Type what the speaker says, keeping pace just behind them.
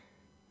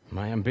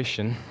My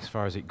ambition, as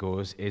far as it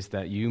goes, is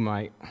that you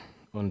might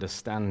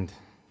understand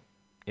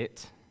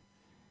it,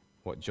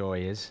 what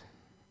joy is,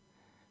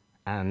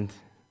 and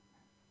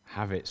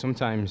have it.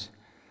 Sometimes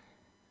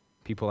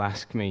people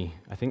ask me,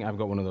 I think I've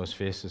got one of those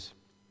faces.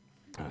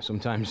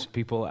 Sometimes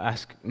people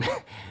ask,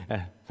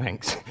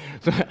 thanks.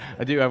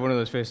 I do have one of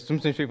those faces.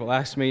 Sometimes people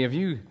ask me, have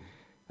you,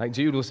 like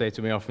Jude will say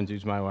to me often,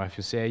 Jude's my wife,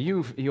 she'll say, are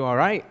you all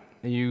right?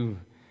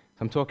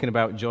 I'm talking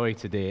about joy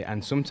today,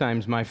 and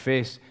sometimes my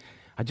face,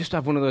 I just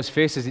have one of those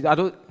faces. I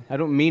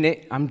don't mean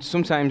it.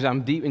 Sometimes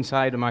I'm deep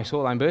inside of my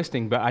soul, I'm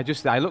bursting, but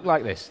I look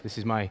like this. This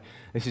is my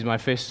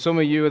face. Some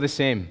of you are the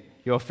same.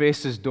 Your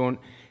faces don't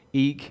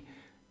eke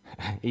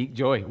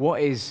joy.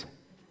 What is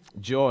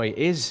joy?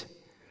 Is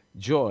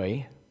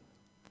joy,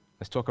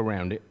 let's talk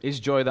around it, is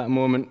joy that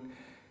moment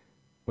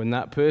when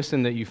that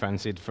person that you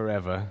fancied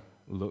forever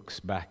looks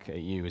back at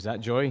you? Is that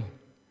joy?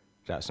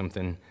 Is that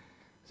something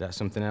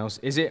else?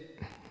 Is it,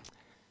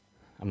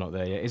 I'm not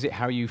there yet, is it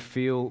how you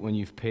feel when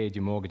you've paid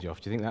your mortgage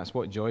off? Do you think that's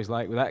what joy is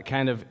like? With that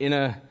kind of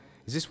inner,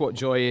 is this what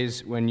joy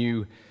is when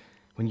you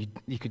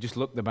could just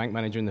look the bank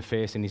manager in the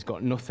face and he's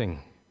got nothing?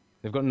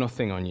 They've got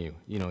nothing on you.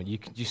 You know, you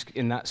can just,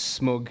 in that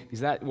smug,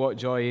 is that what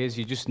joy is?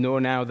 You just know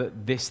now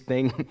that this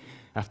thing,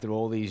 after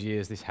all these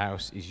years, this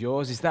house is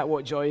yours. Is that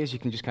what joy is? You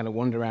can just kind of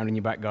wander around in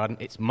your back garden.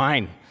 It's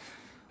mine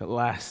at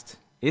last.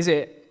 Is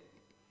it?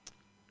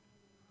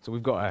 So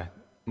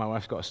my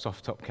wife's got a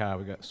soft-top car.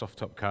 We've got a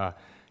soft-top car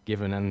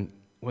given, and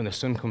when the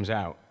sun comes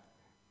out,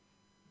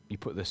 you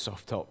put the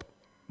soft-top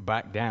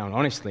back down.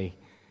 Honestly,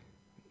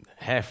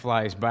 hair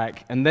flies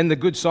back, and then the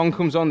good song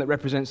comes on that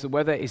represents the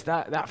weather.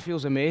 That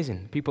feels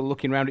amazing. People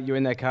looking around at you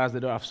in their cars that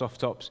don't have soft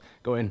tops,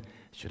 going,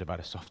 should have had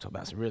a soft top.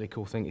 That's a really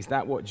cool thing. Is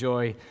that what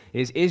joy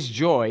is? Is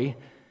joy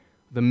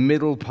the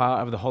middle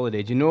part of the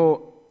holiday? Do you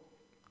know,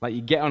 like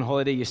you get on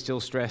holiday, you're still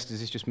stressed. Is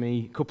this just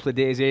me? A couple of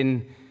days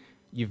in,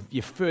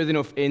 you're further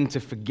enough in to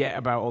forget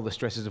about all the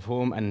stresses of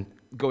home, and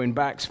going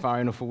back's far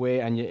enough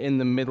away, and you're in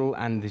the middle,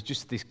 and there's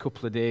just this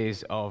couple of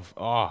days of,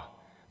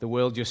 the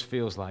world just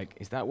feels like,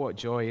 is that what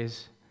joy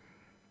is?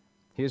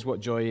 Here's what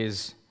joy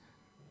is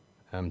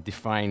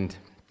defined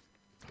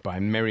by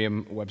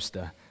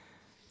Merriam-Webster.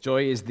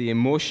 Joy is the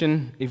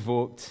emotion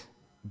evoked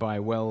by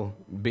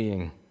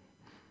well-being,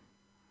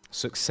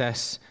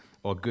 success,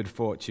 or good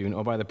fortune,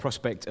 or by the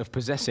prospect of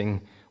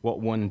possessing what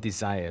one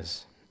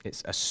desires.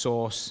 It's a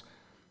source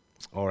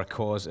or a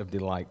cause of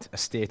delight, a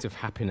state of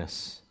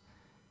happiness,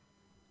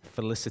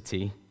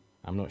 felicity.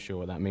 I'm not sure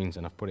what that means,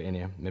 and I've put it in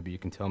here. Maybe you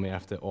can tell me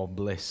after. Or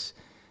bliss,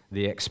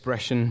 the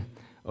expression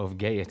of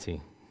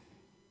gaiety.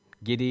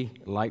 Giddy,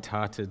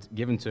 light-hearted,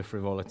 given to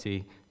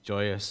frivolity,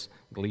 joyous,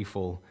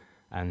 gleeful,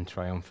 and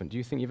triumphant. Do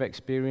you think you've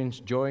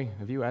experienced joy?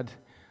 Have you had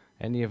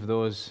any of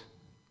those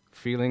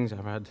feelings?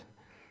 I've had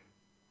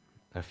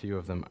a few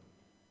of them.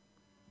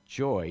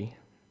 Joy,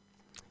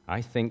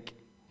 I think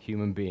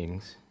human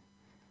beings,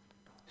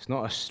 it's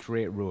not a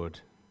straight road,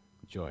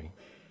 joy.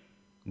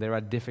 There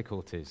are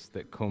difficulties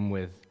that come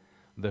with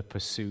the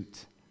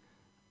pursuit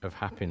of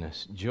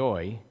happiness.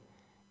 Joy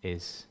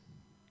is,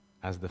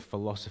 as the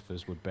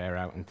philosophers would bear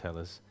out and tell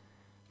us,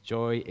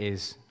 joy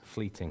is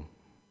fleeting.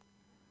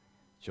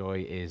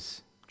 Joy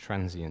is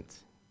transient.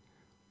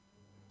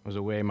 I was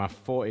away my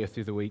 40th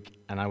through the week,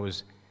 and it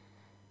was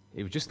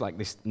just like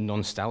this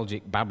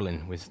nostalgic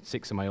babbling with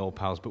 6 of my old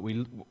pals, but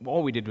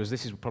all we did was,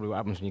 this is probably what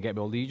happens when you get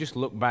older, you just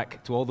look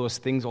back to all those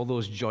things, all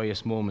those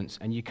joyous moments,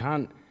 and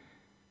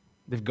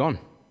they've gone.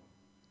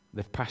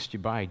 They've passed you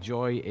by.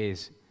 Joy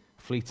is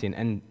fleeting,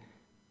 and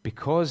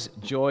because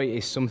joy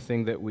is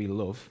something that we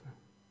love,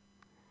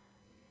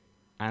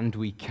 and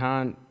we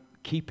can't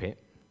keep it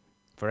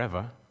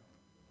forever,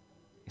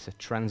 it's a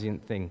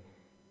transient thing.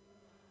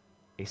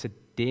 It's a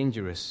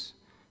dangerous,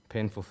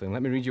 painful thing.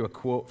 Let me read you a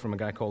quote from a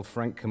guy called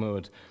Frank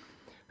Kermode,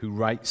 who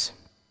wrote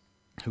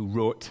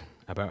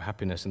about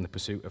happiness and the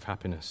pursuit of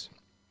happiness.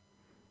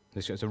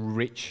 It's a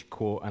rich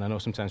quote, and I know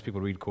sometimes people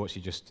read quotes,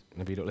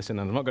 maybe you don't listen,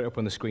 and I'm not going to up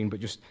on the screen, but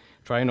just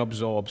try and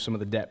absorb some of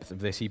the depth of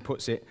this. He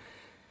puts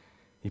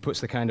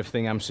the kind of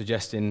thing I'm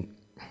suggesting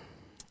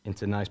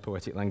into nice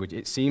poetic language.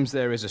 It seems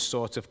there is a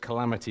sort of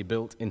calamity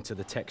built into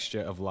the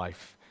texture of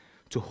life.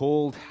 To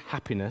hold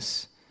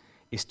happiness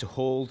is to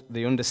hold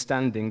the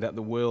understanding that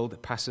the world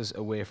passes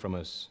away from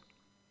us,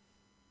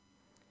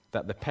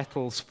 that the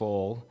petals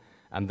fall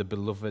and the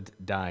beloved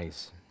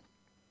dies.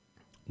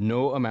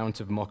 No amount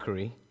of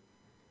mockery,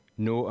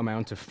 no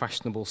amount of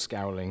fashionable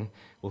scowling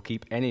will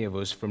keep any of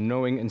us from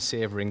knowing and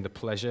savoring the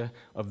pleasure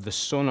of the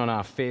sun on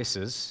our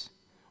faces,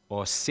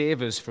 or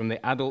save us from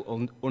the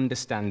adult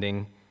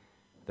understanding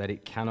that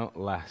it cannot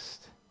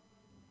last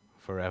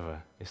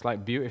forever. It's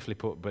like beautifully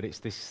put, but it's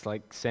this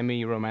like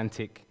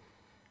semi-romantic,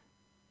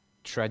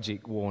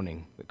 tragic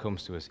warning that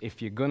comes to us.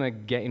 If you're going to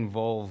get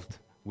involved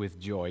with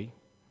joy,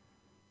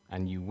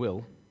 and you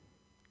will,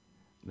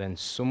 then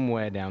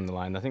somewhere down the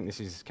line, I think this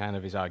is kind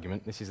of his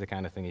argument, this is the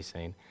kind of thing he's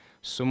saying,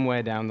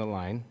 somewhere down the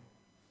line,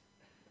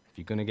 if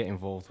you're going to get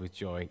involved with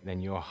joy,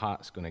 then your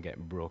heart's going to get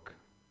broke.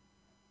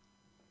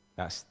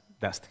 That's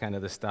kind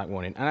of the stark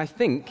warning. And I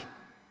think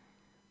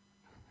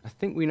I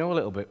think we know a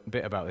little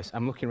bit about this.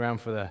 I'm looking around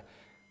for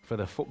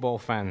the football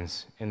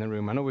fans in the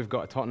room. I know we've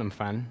got a Tottenham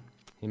fan.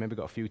 You maybe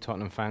got a few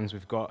Tottenham fans.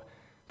 We've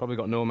probably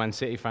got no Man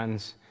City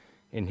fans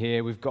in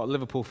here. We've got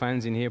Liverpool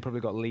fans in here.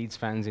 Probably got Leeds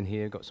fans in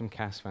here. Got some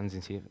Cas fans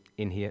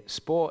in here.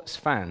 Sports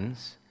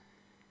fans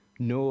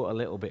know a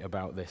little bit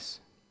about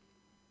this.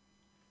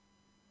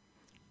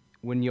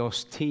 When your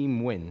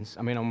team wins,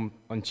 I mean,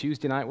 on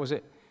Tuesday night, was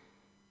it?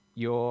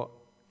 Your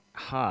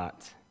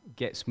heart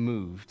gets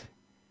moved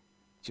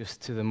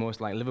just to the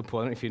most, like Liverpool.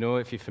 I don't know if you know,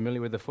 if you're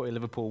familiar with the footy,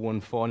 Liverpool won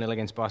 4-0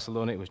 against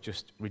Barcelona. It was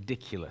just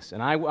ridiculous.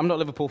 And I'm not a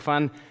Liverpool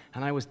fan,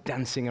 and I was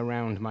dancing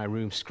around my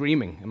room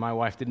screaming, and my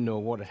wife didn't know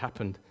what had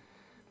happened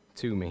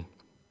to me.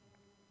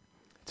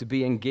 To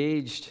be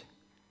engaged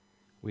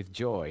with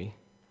joy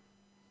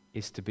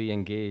is to be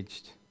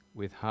engaged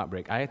with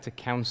heartbreak. I had to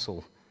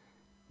counsel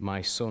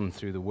my son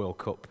through the World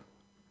Cup.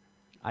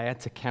 I had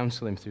to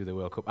counsel him through the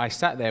World Cup. I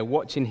sat there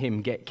watching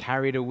him get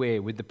carried away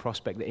with the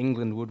prospect that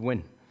England would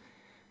win.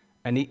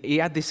 And he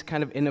had this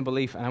kind of inner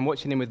belief, and I'm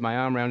watching him with my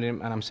arm around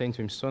him, and I'm saying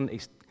to him, son,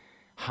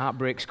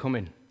 heartbreak's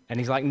coming. And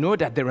he's like, no,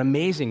 Dad, they're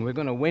amazing. We're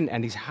going to win.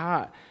 And his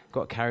heart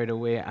got carried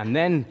away. And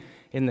then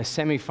in the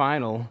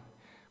semi-final,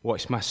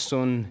 watched my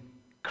son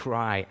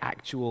cry,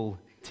 actual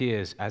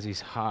tears, as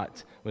his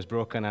heart was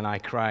broken, and I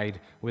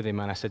cried with him.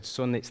 And I said,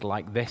 son, it's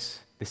like this.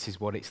 This is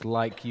what it's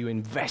like. You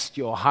invest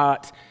your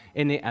heart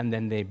in it, and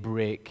then they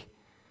break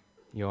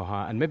your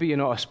heart. And maybe you're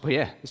not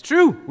yeah, it's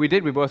true. We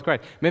both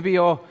cried. Maybe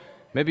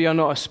you're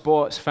not a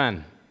sports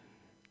fan,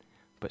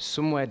 but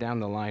somewhere down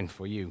the line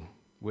for you,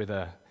 with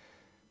a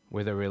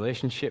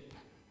relationship,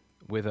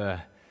 with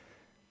an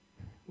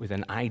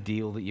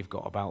ideal that you've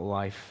got about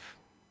life,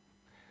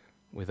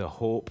 with a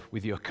hope,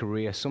 with your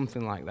career,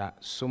 something like that,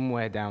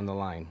 somewhere down the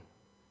line,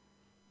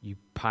 you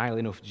pile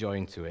enough joy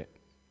into it,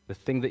 the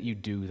thing that you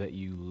do that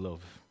you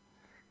love,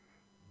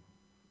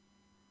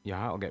 your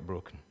heart will get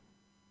broken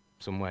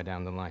somewhere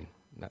down the line.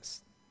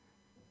 That's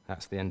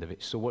the end of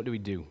it. So what do we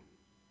do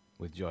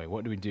with joy?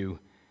 What do we do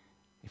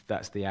if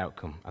that's the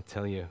outcome? I'll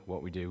tell you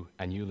what we do,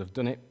 and you'll have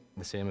done it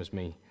the same as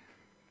me.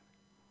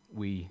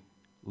 We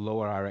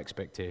lower our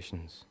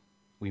expectations.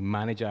 We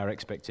manage our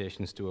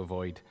expectations to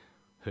avoid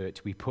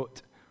hurt. We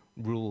put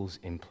rules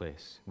in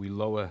place. We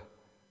lower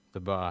the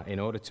bar. In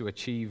order to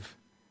achieve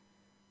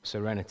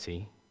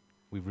serenity,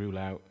 we rule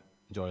out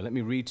joy. Let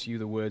me read to you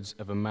the words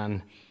of a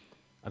man,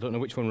 I don't know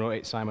which one wrote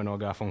it, Simon or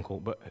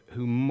Garfunkel, but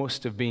who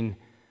must have been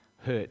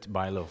hurt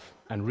by love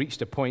and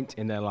reached a point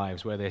in their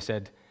lives where they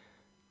said,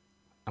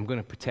 I'm going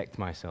to protect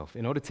myself.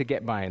 In order to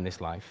get by in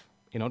this life,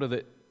 in order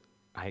that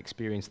I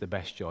experience the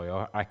best joy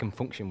or I can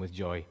function with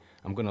joy,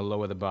 I'm going to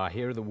lower the bar.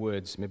 Here are the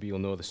words. Maybe you'll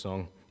know the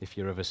song. If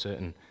you're of a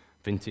certain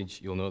vintage,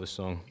 you'll know the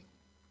song.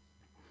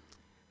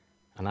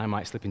 And I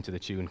might slip into the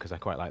tune because I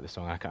quite like the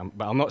song.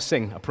 But I'll not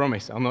sing, I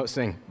promise. I'll not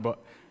sing. But,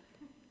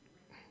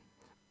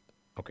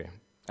 okay.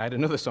 I had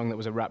another song that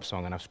was a rap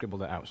song, and I've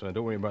scribbled it out, so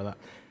don't worry about that.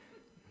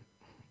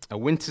 A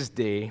winter's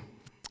day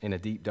in a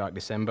deep, dark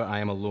December, I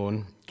am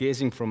alone,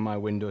 gazing from my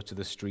window to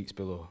the streets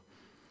below.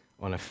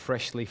 On a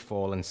freshly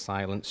fallen,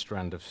 silent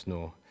strand of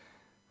snow,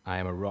 I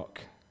am a rock.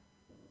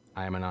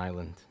 I am an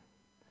island.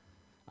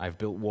 I've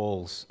built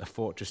walls, a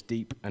fortress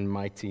deep and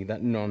mighty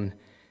that none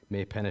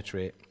may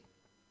penetrate.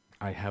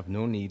 I have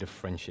no need of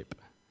friendship.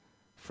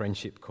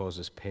 Friendship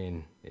causes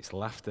pain. It's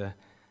laughter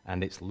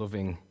and it's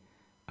loving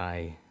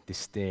I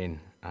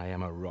disdain. I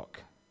am a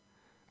rock.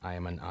 I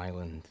am an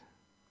island.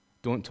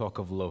 Don't talk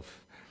of love,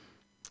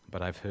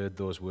 but I've heard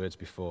those words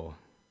before.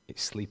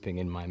 It's sleeping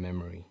in my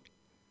memory.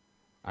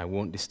 I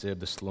won't disturb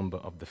the slumber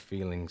of the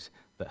feelings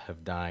that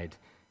have died.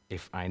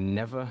 If I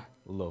never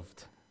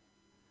loved,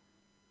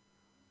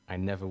 I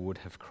never would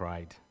have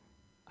cried.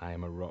 I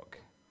am a rock.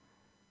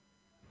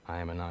 I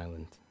am an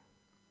island.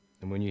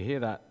 And when you hear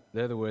that,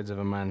 they're the words of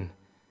a man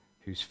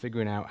who's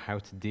figuring out how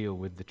to deal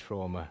with the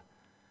trauma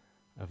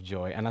of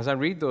joy. And as I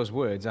read those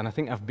words, and I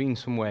think I've been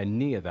somewhere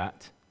near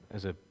that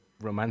as a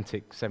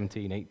romantic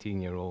 17,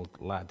 18-year-old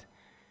lad,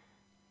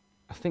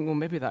 I think, well,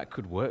 maybe that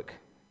could work.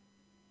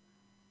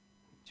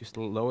 Just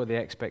lower the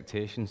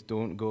expectations,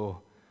 don't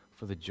go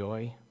for the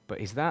joy. But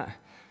is that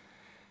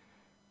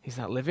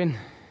living?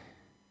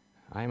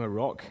 I am a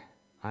rock,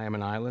 I am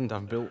an island,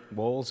 I've built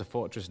walls, a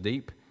fortress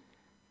deep.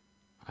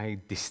 I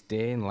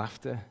disdain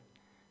laughter,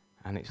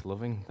 and it's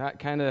loving. That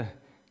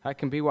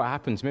can be what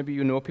happens. Maybe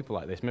you know people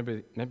like this.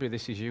 Maybe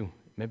this is you.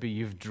 Maybe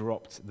you've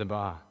dropped the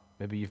bar.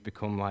 Maybe you've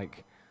become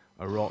like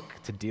a rock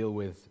to deal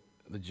with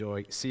the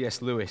joy.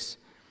 C.S. Lewis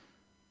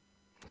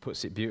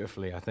puts it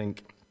beautifully, I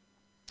think.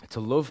 To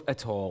love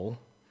at all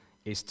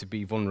is to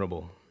be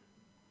vulnerable.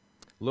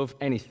 Love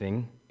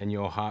anything, and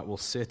your heart will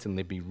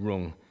certainly be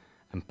wrung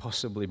and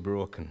possibly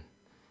broken.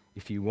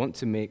 If you want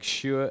to make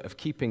sure of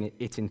keeping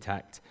it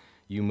intact,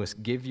 you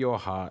must give your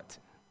heart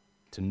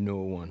to no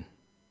one,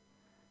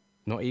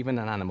 not even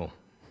an animal.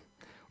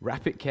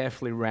 Wrap it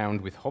carefully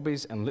round with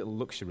hobbies and little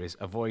luxuries.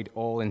 Avoid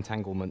all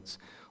entanglements.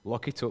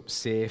 Lock it up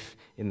safe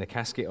in the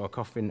casket or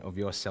coffin of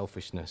your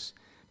selfishness.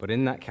 But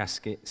in that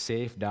casket,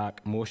 safe,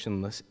 dark,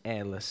 motionless,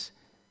 airless,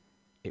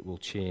 it will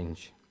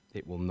change.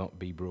 it will not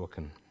be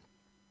broken.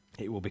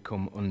 It will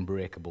become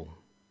unbreakable,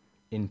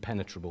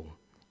 impenetrable,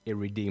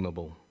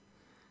 irredeemable.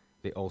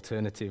 The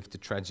alternative to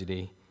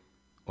tragedy,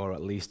 or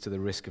at least to the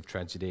risk of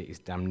tragedy, is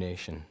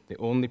damnation. The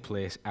only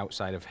place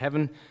outside of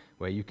heaven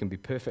where you can be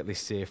perfectly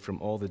safe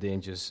from all the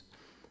dangers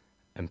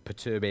and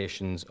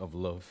perturbations of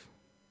love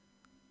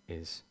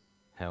is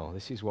hell.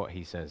 This is what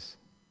he says.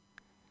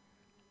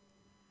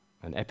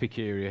 And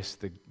Epicurus,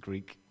 the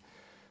Greek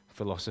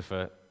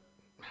philosopher,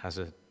 has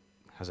a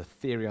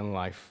theory on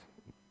life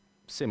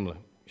similar.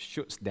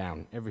 Shuts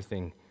down.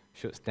 Everything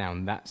shuts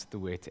down. That's the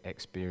way to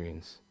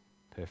experience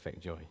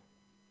perfect joy.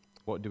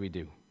 What do we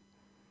do?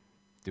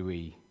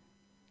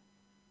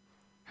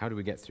 How do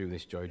we get through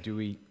this joy? Do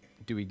we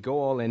go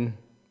all in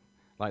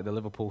like the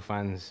Liverpool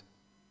fans,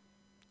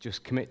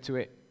 just commit to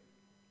it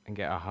and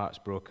get our hearts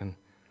broken?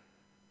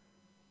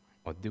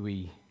 Or do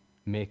we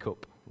make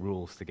up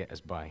rules to get us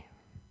by?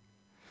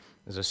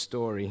 There's a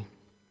story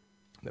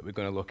that we're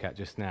going to look at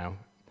just now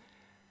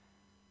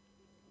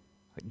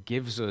that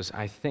gives us,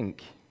 I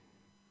think,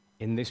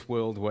 in this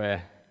world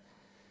where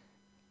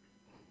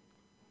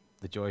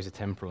the joys are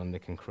temporal and they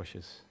can crush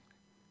us,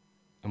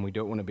 and we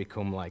don't want to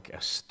become like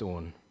a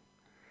stone,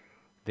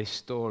 this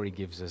story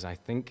gives us, I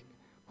think,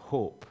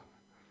 hope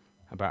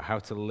about how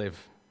to live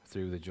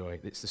through the joy.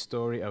 It's the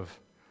story of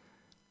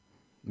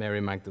Mary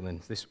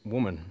Magdalene, this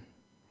woman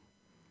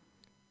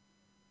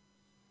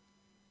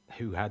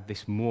who had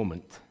this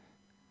moment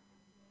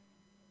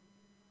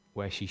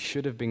where she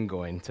should have been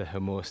going to her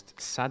most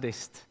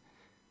saddest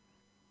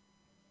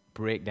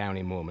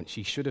breakdowning moment.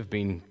 She should have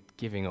been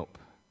giving up.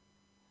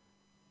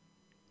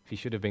 She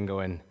should have been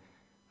going,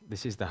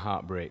 this is the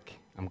heartbreak.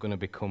 I'm going to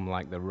become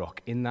like the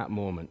rock. In that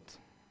moment,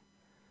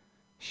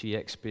 she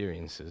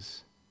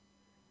experiences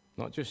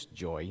not just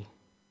joy,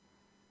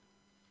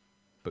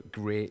 but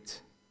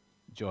great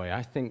joy.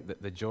 I think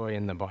that the joy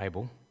in the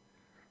Bible,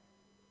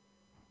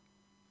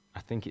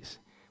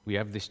 we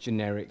have this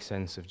generic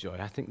sense of joy.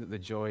 I think that the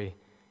joy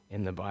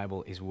in the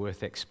Bible is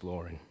worth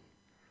exploring.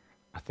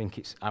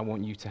 I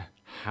want you to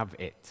have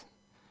it.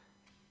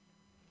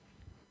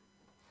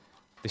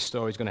 This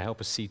story is going to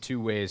help us see two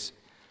ways,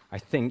 I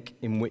think,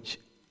 in which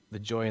the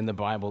joy in the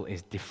Bible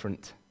is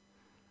different,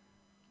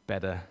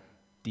 better,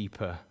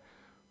 deeper,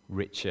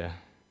 richer,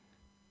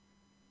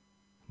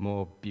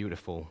 more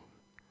beautiful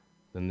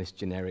than this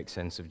generic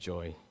sense of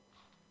joy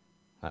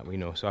that we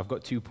know. So I've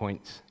got 2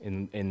 points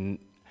in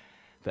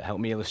that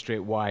help me illustrate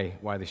why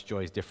this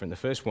joy is different. The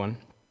first one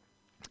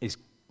is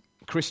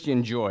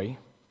Christian joy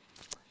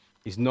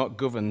is not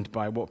governed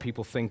by what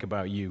people think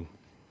about you,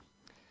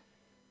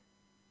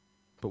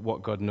 but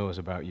what God knows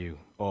about you,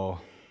 or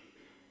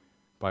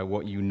by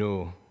what you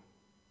know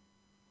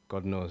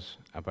God knows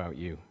about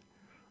you.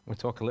 We'll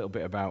talk a little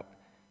bit about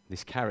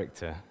this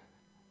character,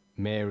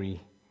 Mary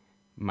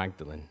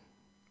Magdalene.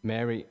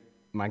 Mary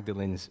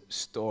Magdalene's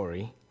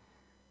story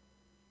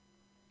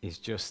is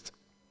just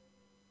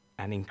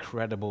an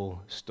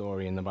incredible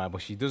story in the Bible.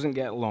 She doesn't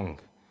get long,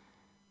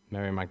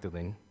 Mary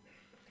Magdalene,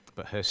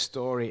 but her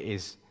story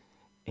is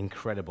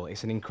incredible.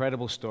 It's an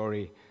incredible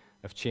story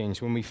of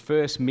change. When we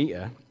first meet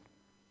her,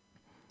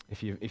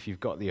 if you've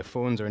got the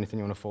phones or anything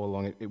you want to follow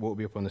along, it won't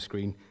be up on the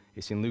screen.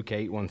 It's in Luke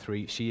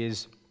 8:1-3.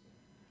 She's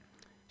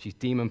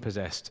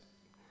demon-possessed.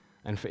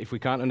 And if we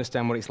can't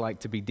understand what it's like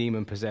to be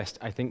demon-possessed,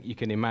 I think you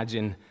can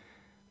imagine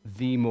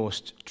the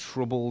most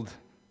troubled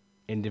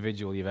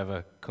individual you've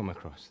ever come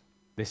across.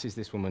 This is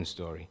this woman's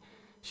story.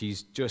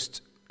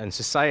 And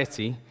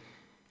society,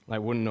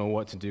 wouldn't know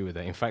what to do with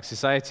her. In fact,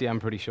 society, I'm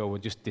pretty sure,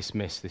 would just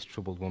dismiss this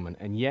troubled woman.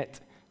 And yet,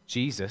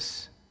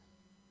 Jesus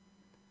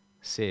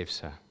saves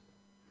her.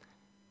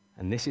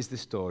 And this is the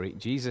story.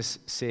 Jesus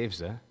saves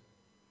her,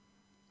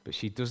 but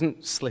she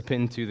doesn't slip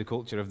into the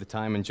culture of the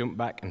time and jump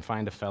back and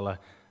find a fella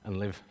and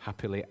live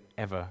happily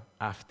ever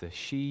after.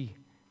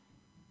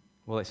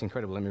 It's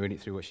incredible. Let me read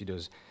it through what she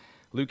does.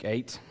 Luke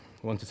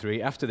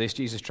 8:1-3. After this,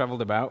 Jesus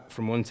traveled about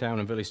from one town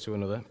and village to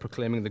another,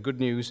 proclaiming the good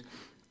news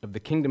of the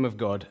kingdom of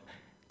God.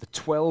 The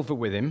 12 were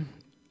with him,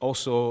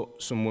 also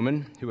some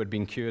women who had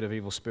been cured of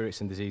evil spirits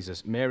and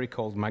diseases. Mary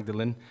called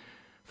Magdalene,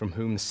 from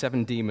whom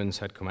 7 demons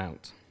had come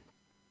out.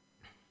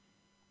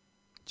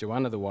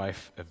 Joanna, the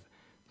wife of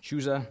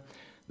Chuza,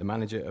 the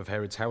manager of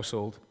Herod's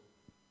household,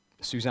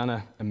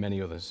 Susanna, and many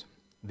others.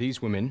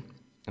 These women,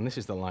 and this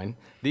is the line,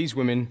 these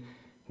women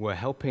were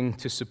helping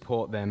to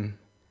support them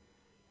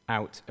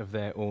out of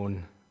their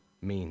own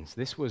means.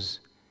 This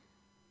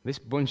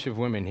bunch of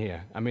women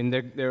here,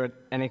 they're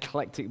an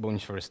eclectic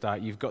bunch for a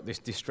start. You've got this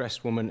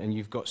distressed woman, and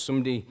you've got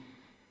somebody,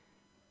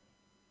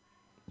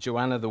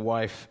 Joanna, the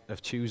wife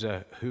of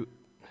Chuza,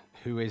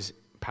 who is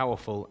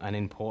powerful and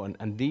important.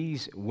 And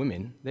these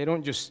women, they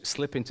don't just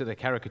slip into the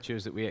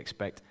caricatures that we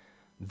expect.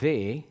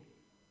 They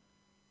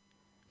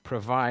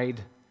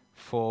provide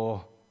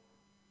for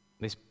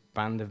this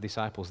band of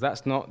disciples.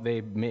 That's not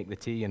they make the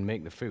tea and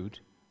make the food,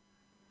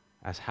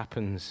 as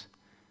happens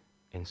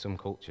in some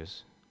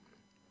cultures.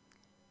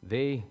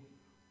 They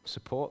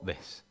support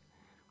this.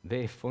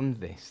 They fund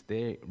this.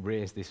 They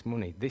raise this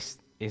money. This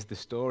is the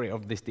story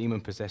of this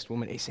demon-possessed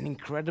woman. It's an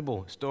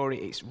incredible story.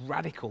 It's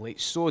radical.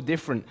 It's so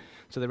different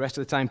to the rest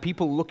of the time.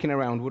 People looking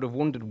around would have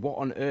wondered what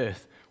on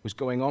earth was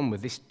going on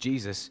with this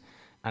Jesus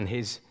and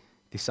his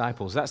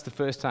disciples. That's the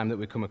first time that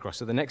we come across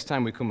her. The next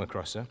time we come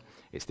across her,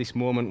 it's this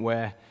moment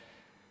where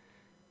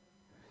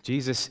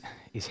Jesus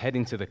is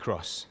heading to the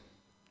cross.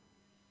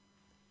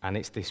 And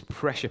it's this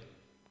pressure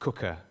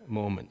cooker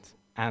moment.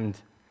 And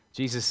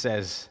Jesus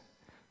says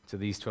to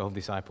these 12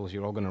 disciples,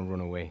 you're all going to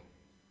run away.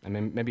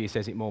 And maybe he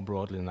says it more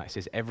broadly than that. He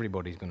says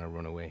everybody's going to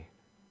run away.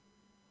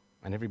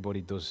 And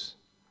everybody does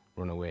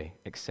run away,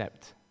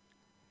 except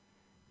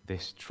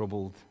this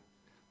troubled,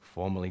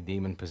 formerly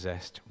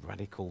demon-possessed,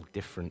 radical,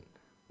 different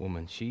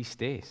woman. She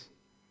stays.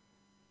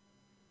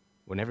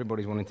 When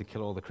everybody's wanting to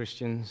kill all the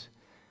Christians,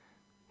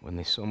 when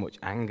there's so much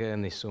anger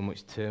and there's so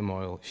much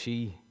turmoil,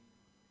 she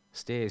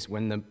stays.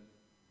 When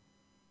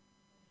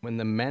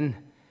the men,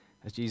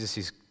 as Jesus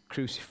is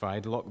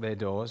crucified, lock their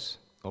doors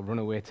or run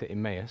away to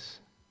Emmaus,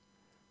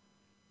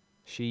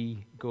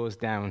 she goes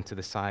down to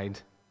the side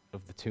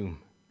of the tomb.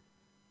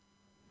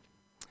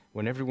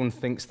 When everyone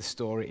thinks the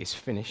story is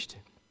finished,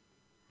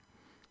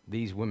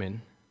 these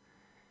women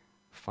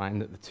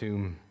find that the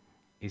tomb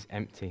is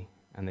empty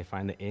and they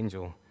find the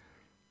angel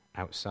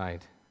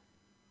outside.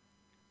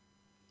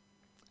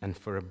 And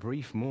for a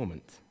brief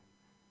moment,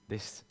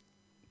 this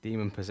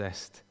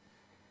demon-possessed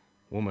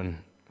woman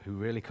who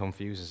really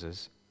confuses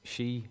us,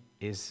 she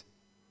is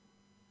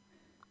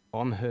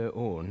on her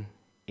own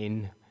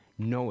in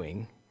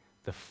knowing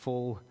the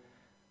full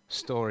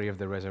story of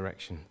the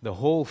resurrection. The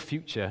whole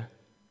future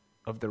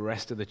of the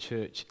rest of the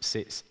church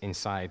sits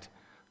inside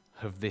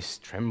of this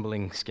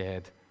trembling,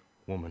 scared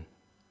woman.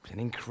 It's an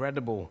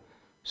incredible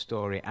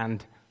story,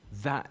 and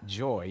that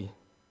joy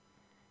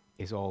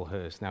is all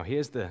hers. Now,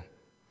 here's the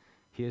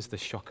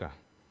shocker.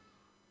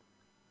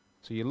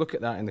 So you look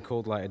at that in the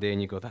cold light of day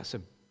and you go, that's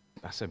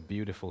a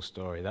beautiful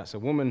story. That's a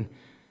woman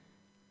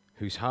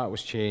whose heart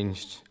was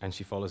changed and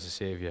she follows a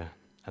Savior,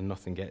 and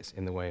nothing gets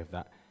in the way of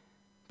that.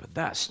 But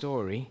that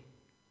story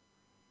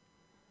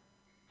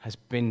has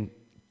been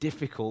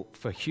difficult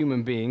for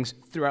human beings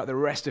throughout the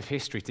rest of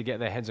history to get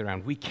their heads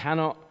around. We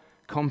cannot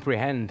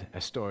comprehend a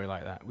story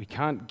like that. We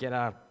can't get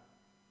our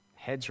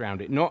heads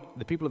around it. Not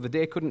the people of the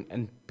day couldn't,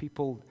 and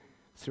people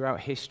throughout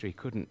history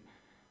couldn't.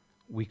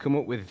 We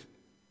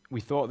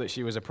thought that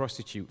she was a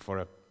prostitute for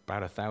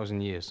about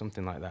 1,000 years,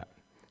 something like that.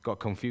 Got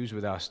confused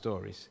with our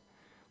stories.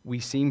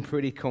 We seem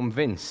pretty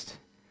convinced.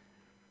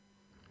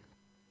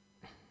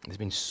 There's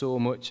been so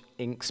much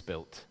ink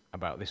spilt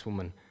about this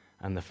woman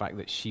and the fact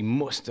that she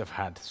must have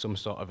had some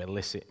sort of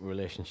illicit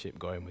relationship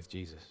going with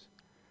Jesus.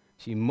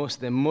 There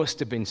must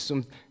have been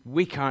some.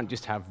 We can't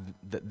just have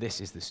that this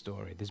is the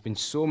story. There's been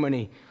so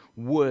many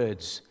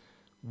words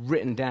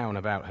written down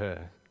about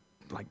her,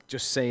 like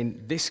just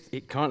saying this.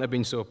 It can't have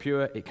been so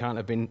pure. It can't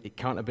have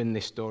been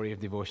this story of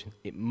devotion.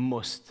 It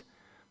must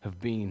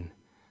have been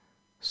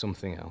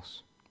something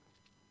else.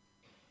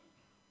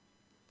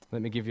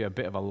 Let me give you a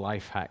bit of a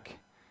life hack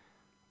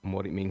on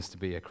what it means to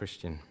be a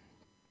Christian.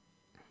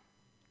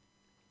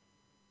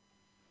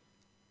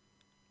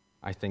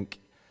 I think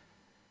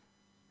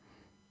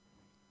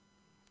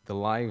the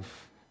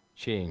life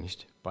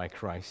changed by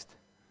Christ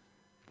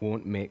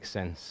won't make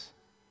sense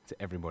to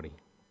everybody.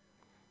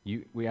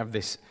 We have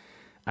this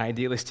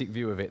idealistic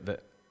view of it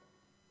that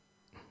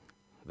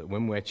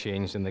when we're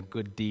changed and the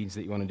good deeds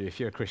that you want to do, if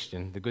you're a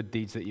Christian, the good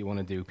deeds that you want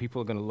to do, people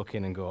are going to look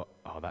in and go,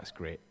 oh, that's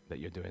great that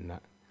you're doing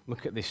that.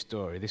 Look at this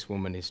story. This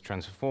woman is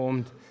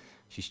transformed,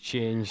 she's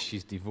changed,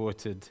 she's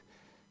devoted,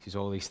 she's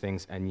all these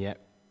things, and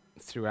yet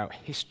throughout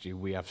history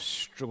we have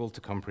struggled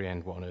to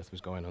comprehend what on earth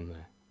was going on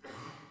there.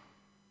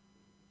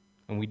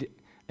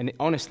 And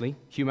honestly,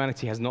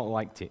 humanity has not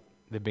liked it.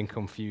 They've been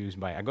confused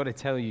by it. I've got to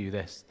tell you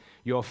this.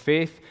 Your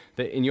faith,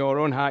 that in your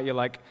own heart you're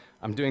like,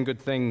 I'm doing good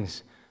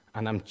things,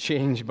 and I'm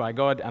changed by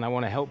God, and I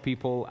want to help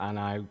people, and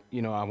I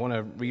want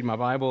to read my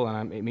Bible,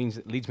 and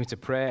it leads me to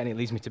prayer, and it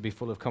leads me to be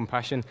full of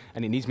compassion,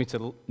 and it leads me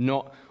to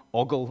not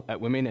ogle at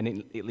women,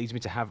 and it leads me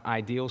to have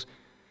ideals.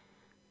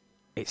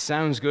 It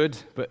sounds good,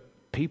 but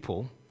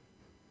people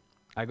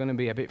are going to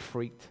be a bit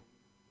freaked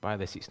by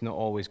this. It's not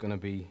always going to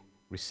be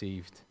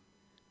received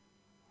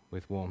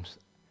with warmth.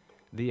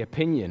 The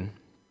opinion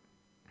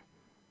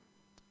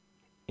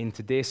in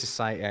today's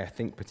society, I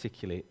think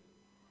particularly,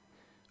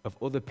 of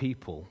other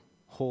people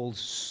holds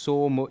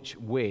so much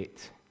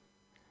weight.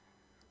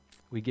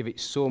 We give it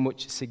so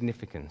much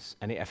significance,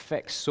 and it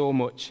affects so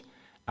much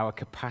our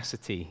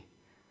capacity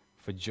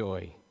for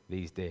joy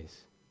these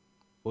days.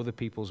 Other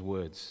people's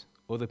words,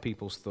 other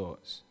people's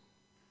thoughts.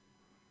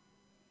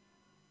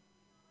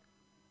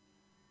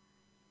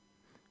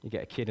 You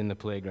get a kid in the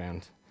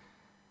playground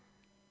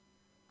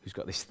who's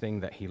got this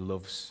thing that he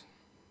loves.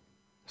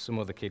 Some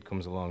other kid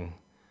comes along.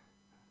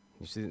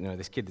 You see,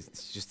 this kid,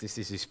 this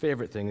is his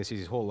favorite thing. This is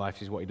his whole life.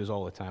 This is what he does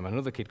all the time.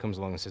 Another kid comes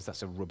along and says,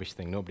 that's a rubbish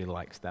thing. Nobody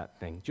likes that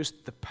thing.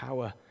 Just the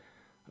power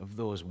of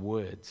those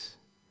words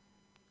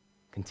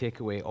can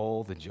take away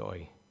all the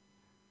joy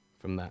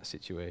from that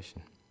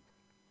situation.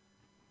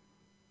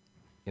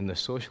 in the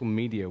social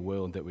media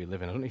world that we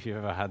live in. I don't know if you've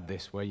ever had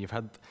this, where you've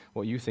had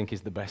what you think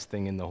is the best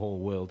thing in the whole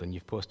world and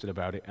you've posted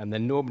about it, and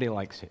then nobody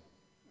likes it.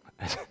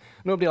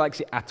 Nobody likes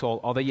it at all,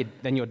 or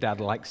then your dad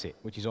likes it,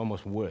 which is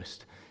almost worse.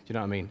 Do you know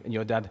what I mean? And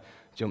your dad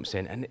jumps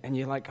in, and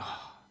you're like,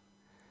 oh.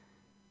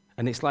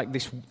 And it's like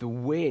this, the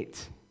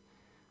weight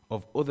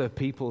of other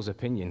people's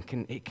opinion,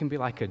 can be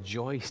like a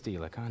joy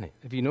stealer, can't it?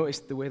 Have you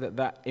noticed the way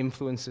that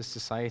influences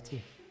society?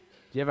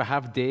 Do you ever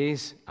have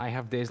days? I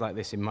have days like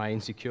this in my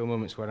insecure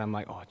moments where I'm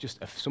like, oh, just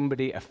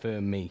somebody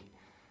affirm me.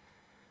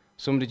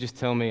 Somebody just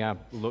tell me I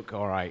look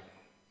all right.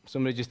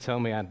 Somebody just tell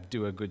me I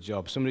do a good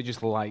job. Somebody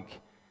just like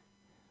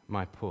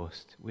my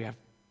post. We have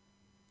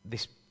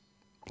this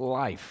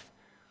life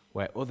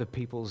where other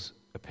people's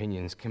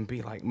opinions can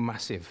be like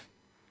massive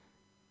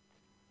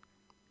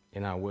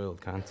in our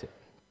world, can't it?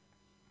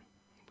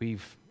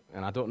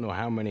 And I don't know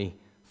how many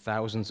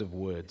thousands of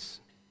words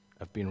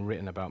have been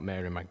written about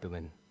Mary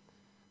Magdalene,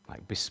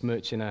 like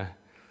besmirching her,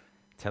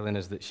 telling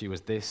us that she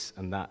was this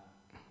and that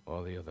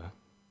or the other.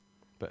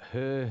 But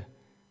her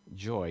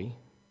joy,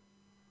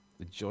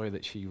 the joy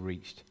that she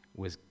reached,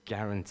 was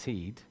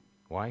guaranteed.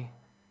 Why?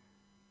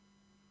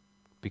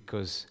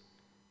 Because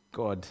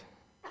God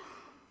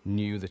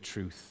knew the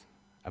truth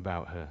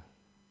about her.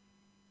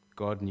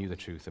 God knew the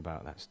truth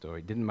about that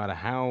story. It didn't matter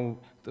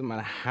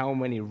how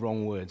many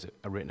wrong words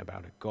are written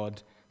about her.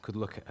 God could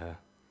look at her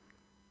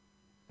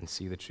and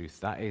see the truth.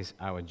 That is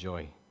our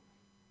joy.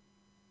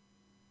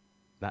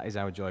 That is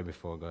our joy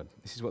before God.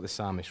 This is what the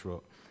psalmist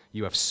wrote.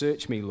 You have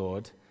searched me,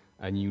 Lord,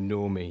 and you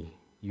know me.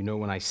 You know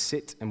when I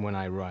sit and when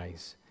I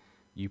rise.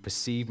 You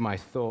perceive my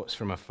thoughts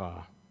from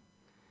afar.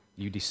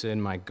 You discern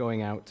my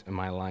going out and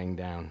my lying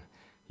down.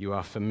 You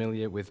are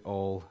familiar with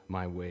all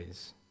my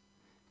ways.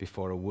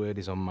 Before a word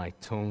is on my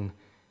tongue,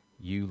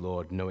 you,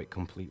 Lord, know it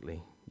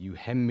completely. You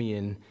hem me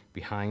in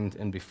behind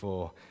and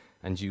before,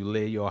 and you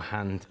lay your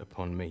hand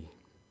upon me.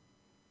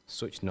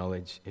 Such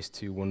knowledge is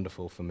too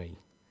wonderful for me,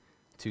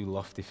 too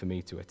lofty for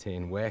me to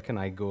attain. Where can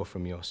I go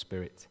from your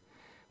spirit?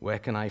 Where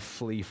can I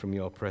flee from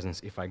your presence?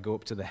 If I go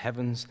up to the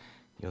heavens,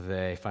 you're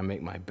there. If I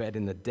make my bed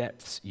in the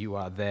depths, you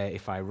are there.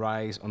 If I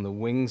rise on the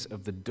wings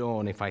of the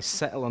dawn, if I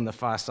settle on the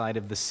far side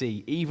of the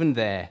sea, even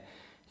there,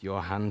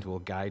 your hand will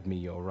guide me,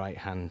 your right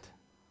hand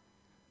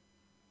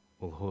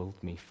will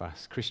hold me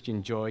fast.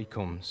 Christian joy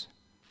comes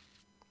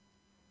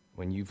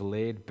when you've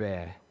laid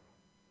bare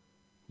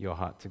your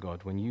heart to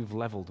God, when you've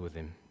leveled with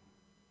him,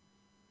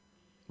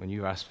 when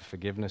you've asked for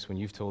forgiveness, when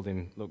you've told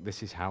him, look,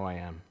 this is how I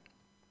am.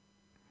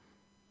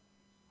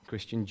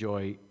 Christian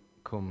joy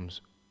comes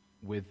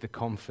with the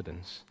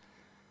confidence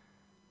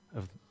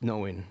of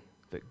knowing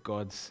that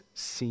God's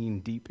seen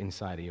deep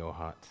inside of your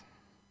heart.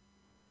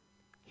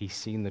 He's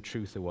seen the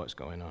truth of what's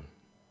going on,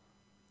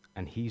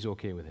 and he's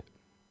okay with it.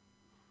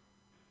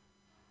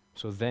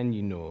 So then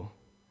you know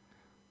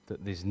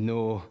that there's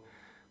no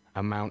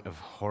amount of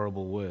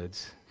horrible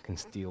words can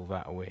steal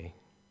that away.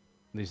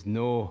 There's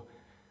no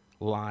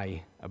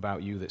lie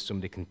about you that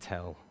somebody can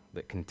tell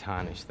that can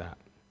tarnish that.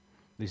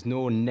 There's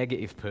no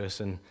negative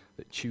person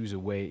that chews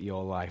away at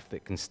your life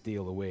that can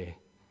steal away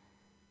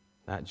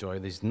that joy.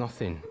 There's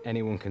nothing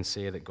anyone can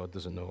say that God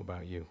doesn't know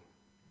about you.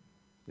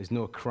 There's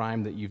no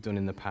crime that you've done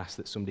in the past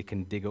that somebody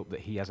can dig up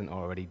that he hasn't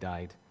already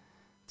died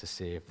to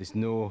save. There's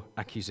no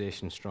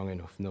accusation strong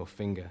enough, no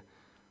finger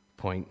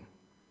point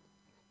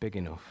big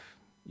enough.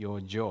 Your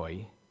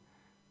joy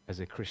as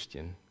a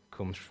Christian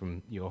comes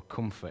from your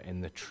comfort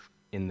in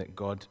that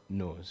God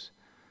knows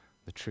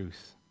the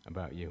truth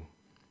about you.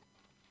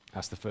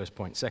 That's the first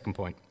point. Second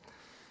point,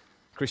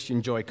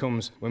 Christian joy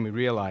comes when we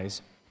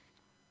realize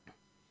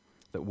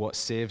that what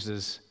saves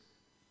us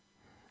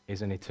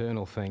is an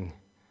eternal thing,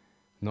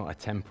 not a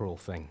temporal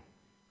thing.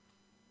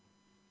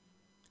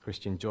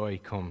 Christian joy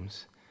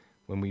comes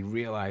when we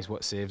realize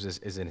what saves us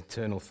is an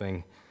eternal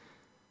thing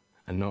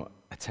and not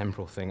a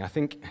temporal thing. I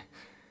think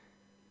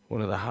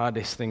one of the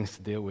hardest things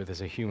to deal with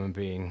as a human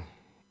being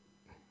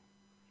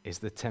is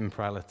the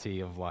temporality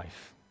of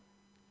life.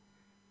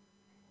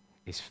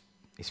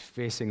 Is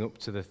facing up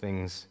to the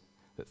things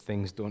that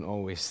things don't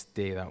always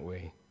stay that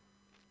way.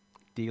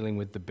 Dealing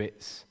with the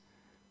bits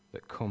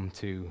that come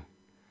to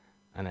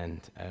an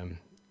end.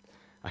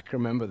 I can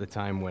remember the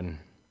time when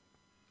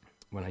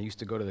I used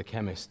to go to the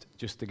chemist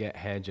just to get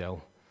hair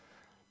gel.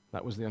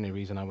 That was the only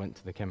reason I went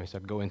to the chemist.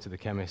 I'd go into the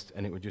chemist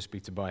and it would just be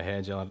to buy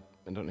hair gel.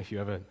 I don't know if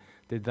you ever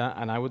did that.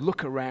 And I would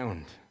look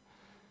around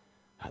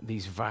at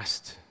these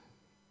vast,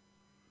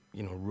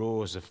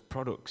 rows of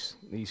products,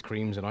 these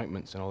creams and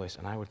ointments and all this,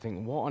 and I would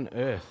think, what on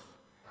earth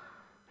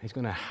is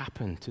going to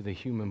happen to the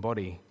human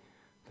body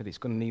that it's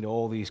going to need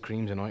all these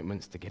creams and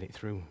ointments to get it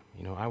through?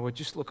 I would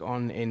just look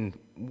on in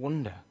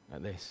wonder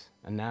at this.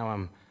 And now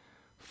I'm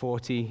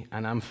 40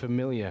 and I'm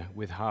familiar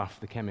with half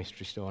the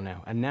chemistry store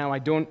now. And now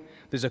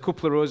there's a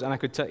couple of rows, and I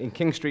could tell in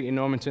King Street in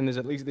Normanton,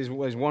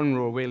 there's one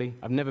row really.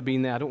 I've never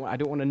been there. I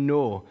don't want to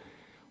know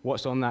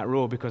what's on that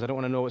row because I don't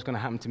want to know what's going to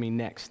happen to me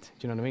next.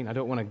 Do you know what I mean? I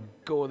don't want to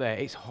go there.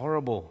 It's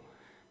horrible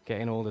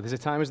getting older. There's a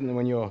time, isn't there,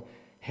 when your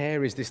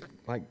hair is just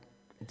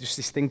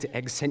this thing to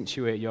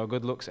accentuate your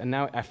good looks, and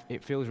now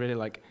it feels really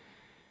like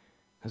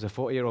as a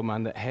 40-year-old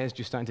man, that hair's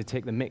just starting to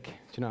take the mick. Do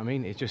you know what I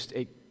mean?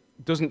 It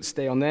doesn't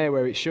stay on there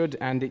where it should,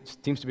 and it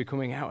seems to be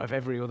coming out of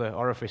every other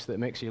orifice that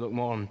makes you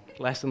look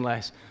less and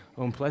less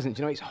unpleasant.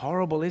 Do you know, it's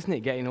horrible, isn't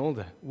it, getting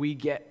older? We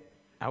get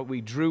out,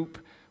 we droop,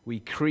 we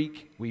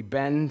creak, we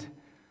bend,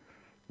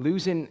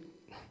 losing,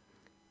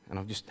 and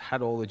I've just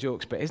had all the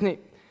jokes, but isn't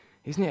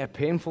it a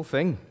painful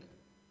thing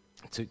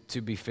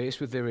to be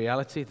faced with the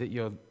reality that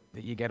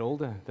you get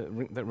older,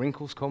 that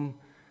wrinkles come,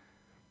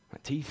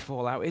 that teeth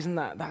fall out?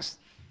 That's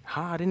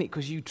hard, isn't it?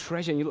 Because you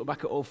treasure, and you look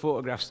back at old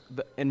photographs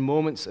in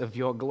moments of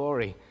your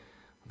glory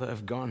that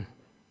have gone.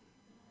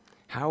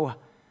 How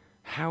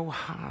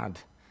hard.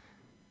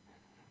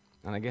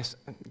 And I guess,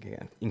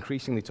 again,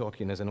 increasingly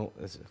talking as a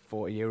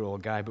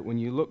 40-year-old guy, but when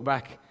you look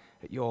back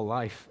at your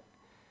life,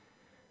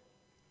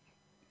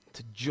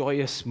 to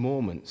joyous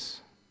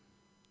moments,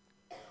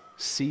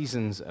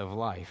 seasons of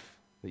life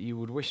that you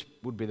would wish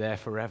would be there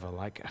forever,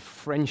 like a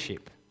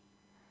friendship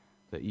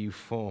that you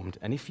formed.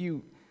 And if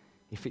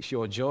it's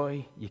your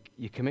joy,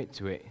 you commit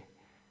to it,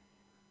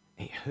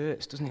 it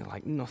hurts, doesn't it,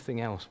 like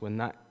nothing else when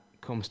that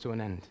comes to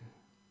an end.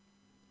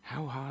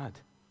 How hard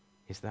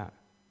is that?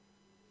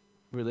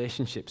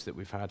 Relationships that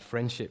we've had,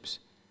 friendships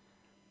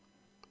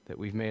that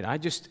we've made.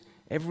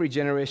 Every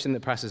generation that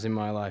passes in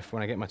my life,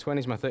 when I get my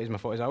 20s, my 30s, my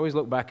 40s, I always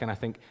look back and I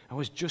think, I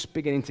was just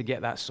beginning to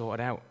get that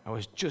sorted out. I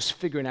was just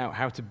figuring out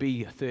how to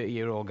be a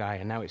 30-year-old guy,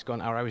 and now it's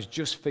gone. Or I was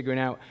just figuring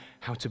out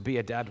how to be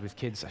a dad with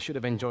kids. I should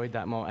have enjoyed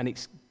that more. And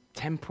it's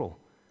temporal,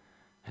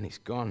 and it's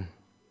gone,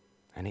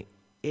 and it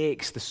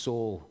aches the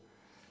soul.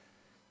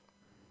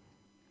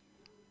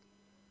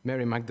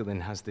 Mary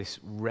Magdalene has this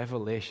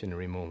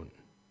revelationary moment.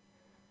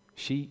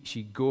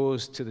 She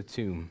goes to the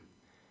tomb,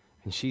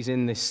 and she's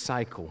in this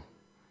cycle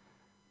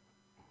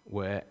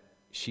where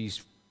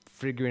she's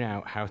figuring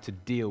out how to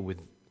deal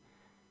with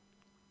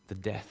the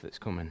death that's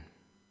coming.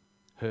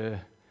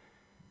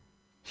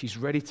 She's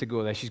ready to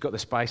go there. She's got the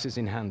spices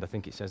in hand. I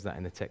think it says that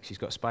in the text. She's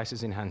got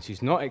spices in hand.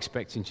 She's not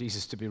expecting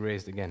Jesus to be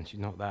raised again. She's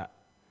not that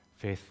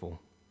faithful.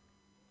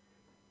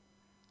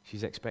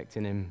 She's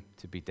expecting him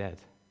to be dead.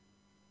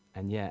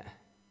 And yet,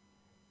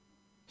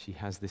 she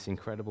has this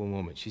incredible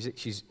moment.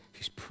 She's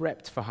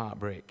prepped for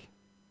heartbreak.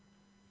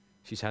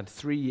 She's had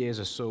 3 years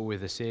or so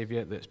with a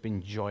Savior that's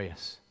been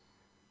joyous.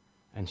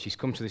 And she's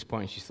come to this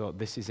point and she's thought,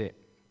 this is it.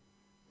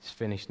 It's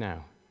finished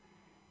now.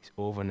 It's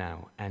over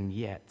now. And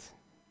yet,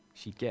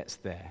 she gets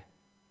there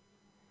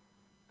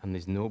and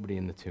there's nobody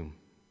in the tomb.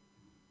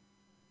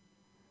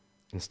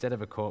 Instead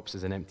of a corpse,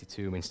 there's an empty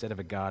tomb. Instead of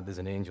a guard, there's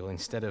an angel.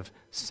 Instead of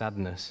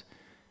sadness,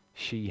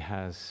 she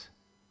has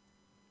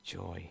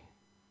joy.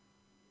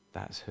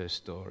 That's her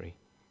story.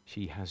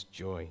 She has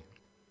joy.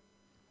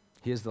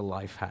 Here's the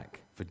life hack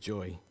for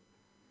joy.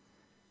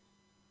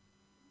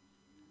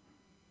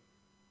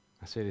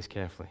 I say this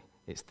carefully.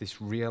 It's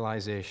this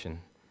realization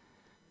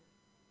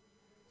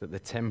that the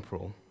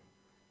temporal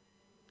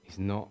is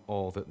not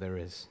all that there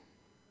is.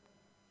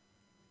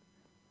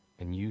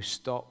 And you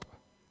stop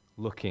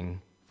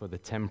looking for the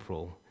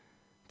temporal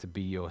to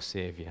be your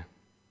Savior.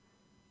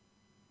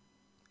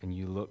 And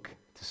you look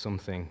to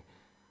something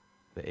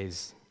that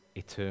is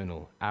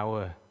eternal.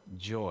 Our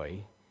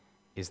joy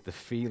is the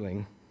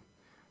feeling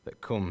that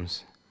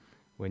comes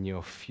when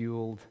you're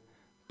fueled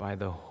by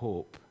the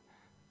hope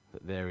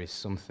that there is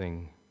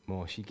something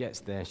more. She gets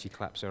there, she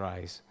claps her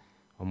eyes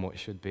on what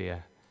should be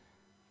a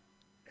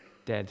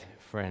dead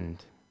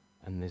friend,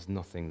 and there's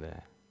nothing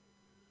there.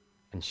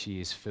 And she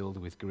is filled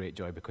with great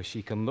joy because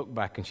she can look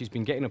back, and she's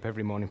been getting up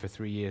every morning for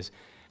 3 years,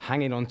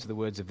 hanging on to the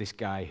words of this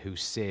guy who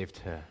saved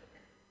her.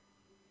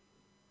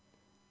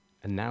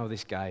 And now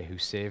this guy who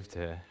saved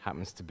her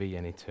happens to be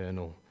an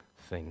eternal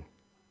thing.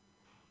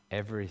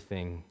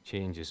 Everything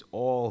changes.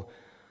 All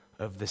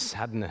of the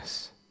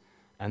sadness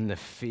and the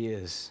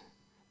fears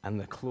and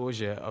the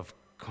closure of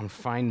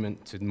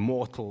confinement to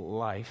mortal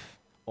life,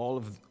 all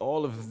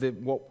of the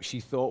what she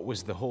thought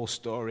was the whole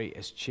story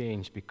has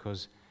changed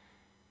because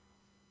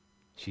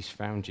she's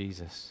found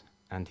Jesus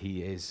and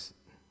he is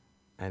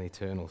an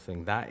eternal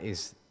thing. That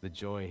is the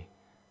joy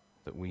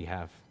that we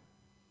have.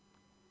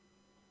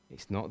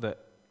 It's not that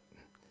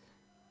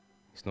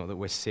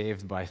we're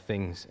saved by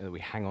things, that we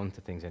hang on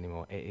to things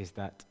anymore. It is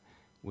that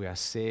we are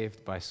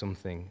saved by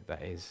something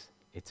that is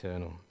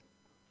eternal.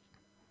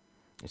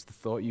 It's the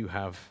thought you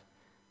have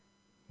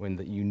when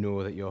that you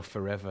know that your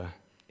forever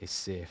is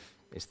safe.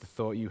 It's the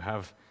thought you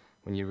have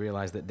when you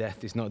realize that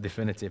death is not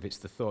definitive. It's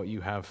the thought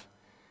you have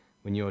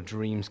when your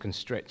dreams can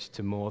stretch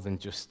to more than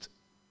just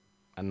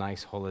a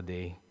nice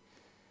holiday.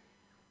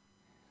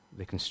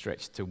 They can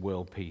stretch to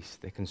world peace.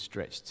 They can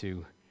stretch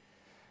to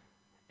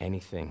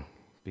anything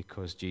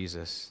because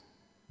Jesus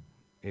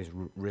is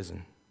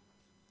risen.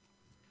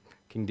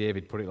 King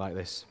David put it like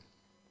this.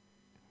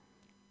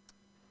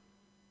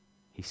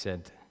 He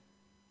said,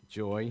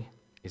 "Joy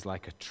is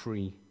like a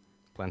tree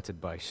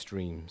planted by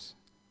streams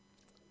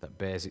that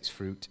bears its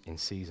fruit in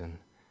season,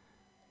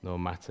 no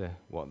matter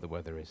what the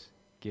weather is."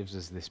 Gives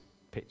us this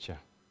picture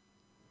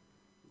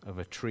of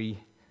a tree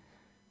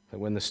that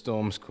when the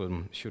storms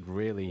come should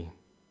really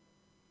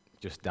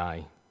just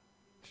die,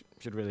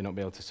 should really not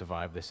be able to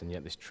survive this, and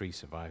yet this tree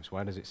survives.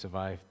 Why does it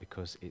survive?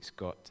 Because it's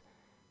got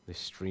this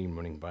stream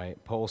running by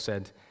it. Paul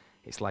said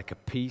it's like a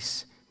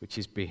peace which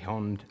is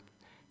beyond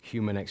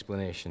human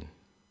explanation.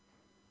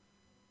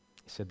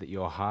 He said that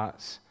your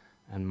hearts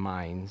and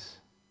minds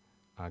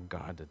are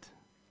guarded.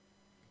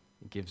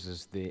 It gives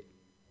us the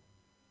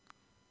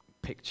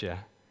picture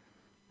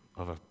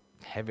of a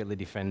heavily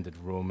defended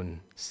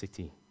Roman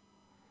city.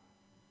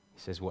 He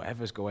says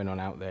whatever's going on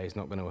out there is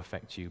not going to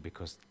affect you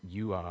because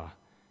you are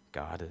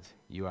guarded,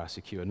 you are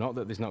secure. Not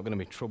that there's not going to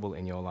be trouble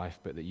in your life,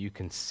 but that you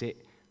can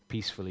sit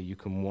peacefully, you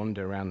can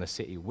wander around the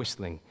city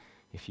whistling,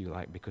 if you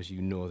like, because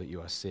you know that you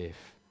are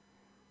safe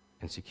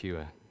and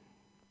secure.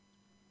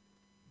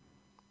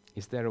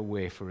 Is there a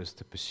way for us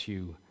to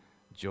pursue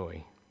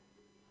joy?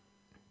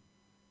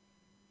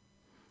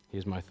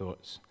 Here's my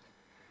thoughts.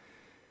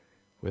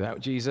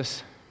 Without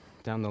Jesus,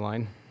 down the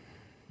line,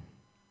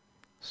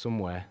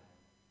 somewhere,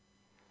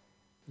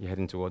 you're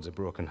heading towards a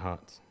broken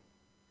heart.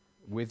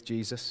 With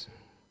Jesus,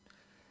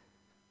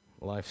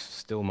 life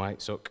still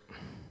might suck.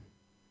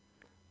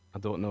 I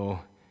don't know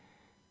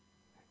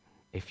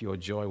if your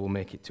joy will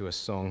make it to a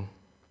song,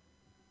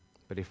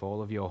 but if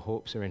all of your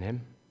hopes are in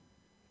him,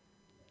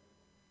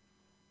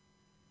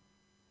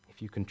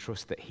 if you can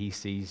trust that he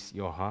sees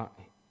your heart,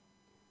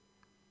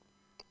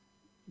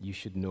 you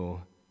should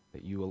know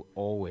that you will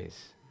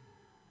always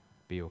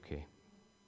be okay.